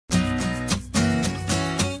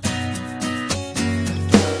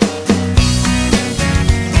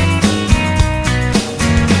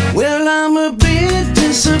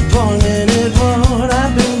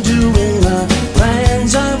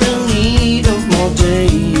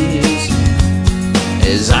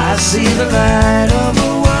see the light of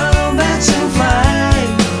a world that's in flight,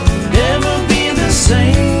 never be the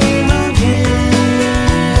same again.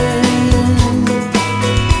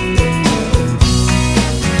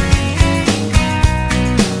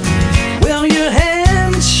 Well, your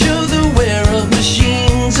hands show the wear of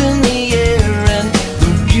machines in the air, and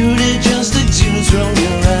the beauty just exudes from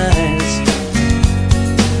your eyes.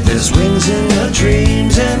 There's wings in your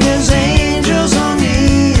dreams and there's angels on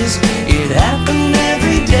knees. It happened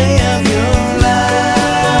every day of your life.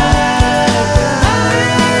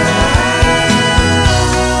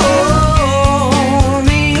 Oh,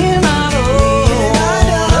 Leonardo,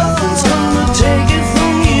 nothing's gonna take it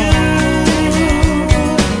from you.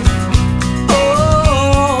 Oh,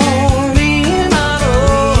 Leonardo,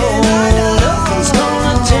 nothing's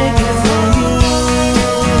gonna take it from you.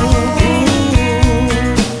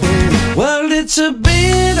 Well, it's a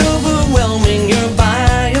bit overwhelming. Your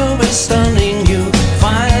bio is stunning. You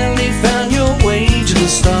finally found your way to the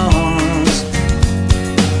stars.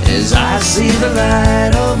 As I see the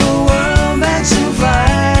light of a world that's in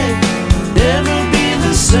flight, never be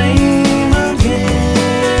the same again.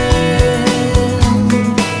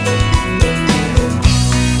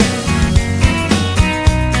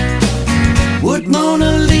 Would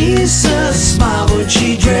Mona Lisa smile? Would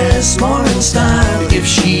she dress more in style? If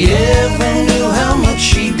she ever knew how much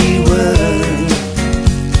she'd be worth.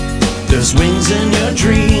 There's wings in your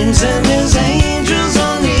dreams and